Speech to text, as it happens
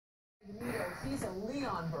He's a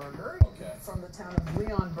Leonberger from the town of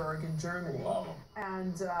Leonberg in Germany.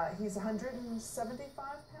 And he's 175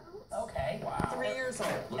 pounds. Okay. Wow. 3 years old.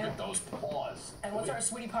 Look at those paws. And what's our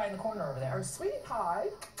sweetie pie in the corner over there? Our sweetie pie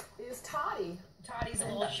is Toddy. Toddy's a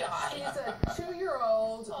little shy. She's a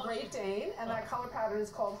 2-year-old Great Dane, and that color pattern is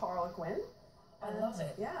called Harlequin. I love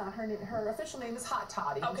it. Yeah, her official name is Hot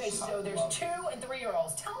Toddy. Okay, so there's 2 and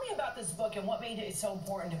 3-year-olds. Tell me about this book and what made it so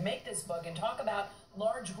important to make this book, and talk about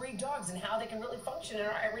large breed dogs and how they can really function in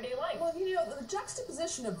our everyday life. Well, you know, the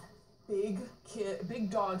juxtaposition of big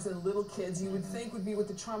dogs and little kids, you would think would be with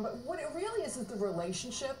the charm, but what it really is the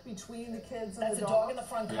relationship between the kids and the dog. That's a dog in the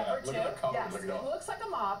front cover, too. Look at the cover. Yes, look at it looks like a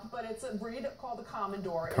mop, but it's a breed called the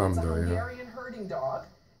Commodore. It's a Commodore, Hungarian herding dog.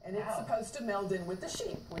 And it's supposed to meld in with the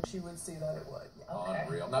sheep, which you would see that it would. Okay.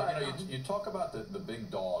 Unreal. Now, you know, you talk about the big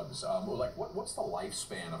dogs. Like, what's the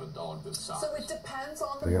lifespan of a dog this size? So it depends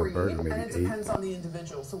on the breed, and it depends on the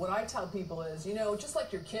individual. So what I tell people is, you know, just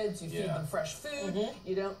like your kids, you feed them fresh food.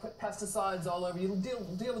 You don't put pesticides all over. You deal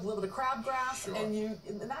with a little bit of crabgrass, and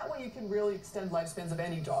that way you can really extend lifespans of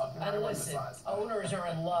any dog, no matter what the size. Owners are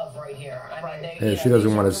in love right here. I mean, Yeah, she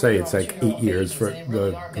doesn't want to say it's like 8 years for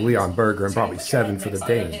the Leonberger and probably 7 for the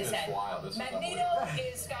Dane. Magneto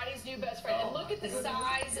is Scotty's new best friend. And look at the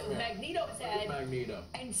size of Magneto's head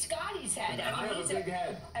and Scotty's head. And I have a big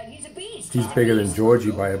head. And he's a beast. He's bigger than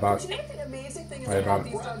Georgie by about, You know what the amazing thing is about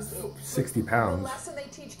these dogs? 60 The pounds. lesson they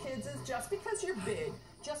teach kids is just because you're big,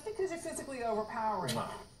 just because you're physically overpowering,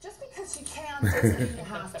 just because you can doesn't mean you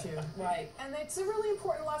have to. Right. And it's a really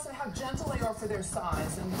important lesson how gentle they are for their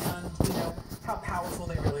size and you know, how powerful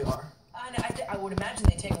they really are. I would imagine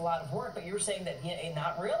they take a lot of work, but you were saying that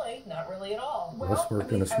not really at all. Well,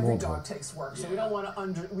 in a small every dog takes work, so we don't want to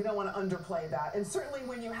underplay that. And certainly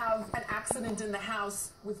when you have an accident in the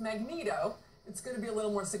house with Magneto, it's going to be a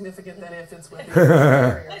little more significant than if it's with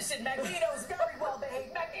the Listen, Magneto's very well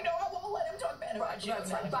behaved. Magneto, I won't let him talk bad about you.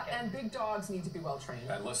 That's right. And big dogs need to be well trained.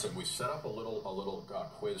 And listen, we set up a little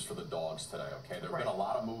quiz for the dogs today. Okay, there have been a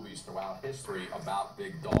lot of movies throughout history about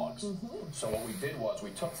big dogs. So what we did was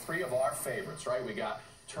we took 3 of our favorites. Right, we got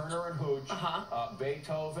Turner and Hooch,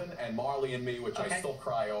 Beethoven, and Marley and Me, which I still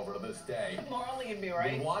cry over to this day. Marley and Me,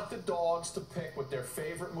 right? We want the dogs to pick what their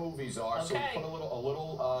favorite movies are. So we put a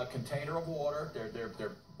little container of water, their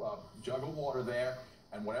jug of water there,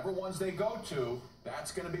 and whatever ones they go to,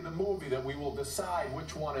 that's going to be the movie that we will decide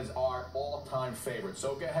which one is our all-time favorite.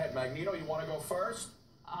 So go ahead, Magneto. You want to go first?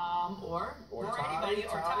 Or Toddy.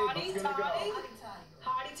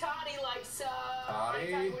 Toddy likes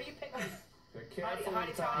Toddy. What do you pick? Pick carefully,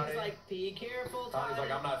 Toddy's like, be careful, Toddy. Toddy's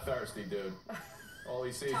like, I'm not thirsty, dude. All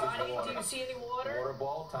he sees is Toddy, water. do you see any water? Water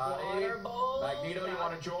bowl, Toddy. Water bowl. Magneto, you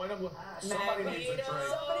want to join him? Somebody needs a drink.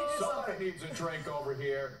 Somebody needs a drink over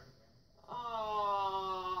here.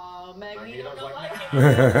 Oh, Magneto don't like it.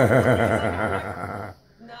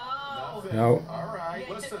 No. Nothing. No. All right.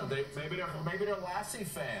 Listen, maybe they're Lassie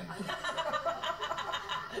fans.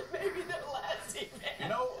 Maybe they're Lassie fans. You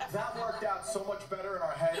know, that worked out so much better in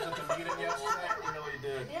our heads at the meeting yesterday. It really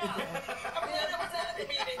did. Yeah. I mean, I was at the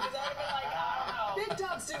meeting because I would have been like, I don't know. Big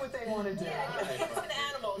dogs do what they want to do. Yeah, it's an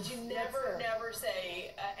animal. You never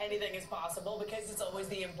say anything is possible because it's always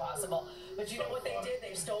the impossible. But you know what they did?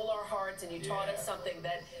 They stole our hearts, and you taught us something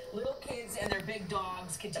that little kids and their big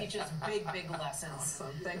dogs can teach us big lessons. Awesome.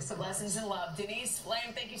 Thanks so much. Lessons in love. Denise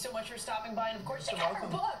Flame, thank you so much for stopping by. And of course, check out her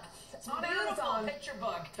book. It's a beautiful picture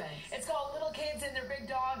book. Thanks. It's called Little Kids and Their Big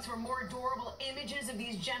Dogs for more adorable images of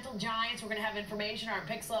these gentle giants. We're going to have information on our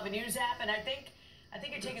PIX Love and News app, and I think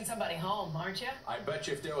you're taking somebody home, aren't you? I bet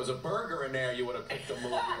you if there was a burger in there, you would have picked the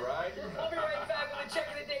movie, right? We'll be right back with a check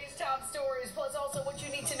of the day's top stories, plus also what you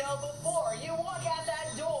need to know before you walk out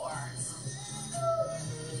that door.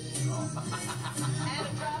 And a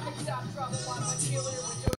traffic stop trouble. Watch what Sheila would do.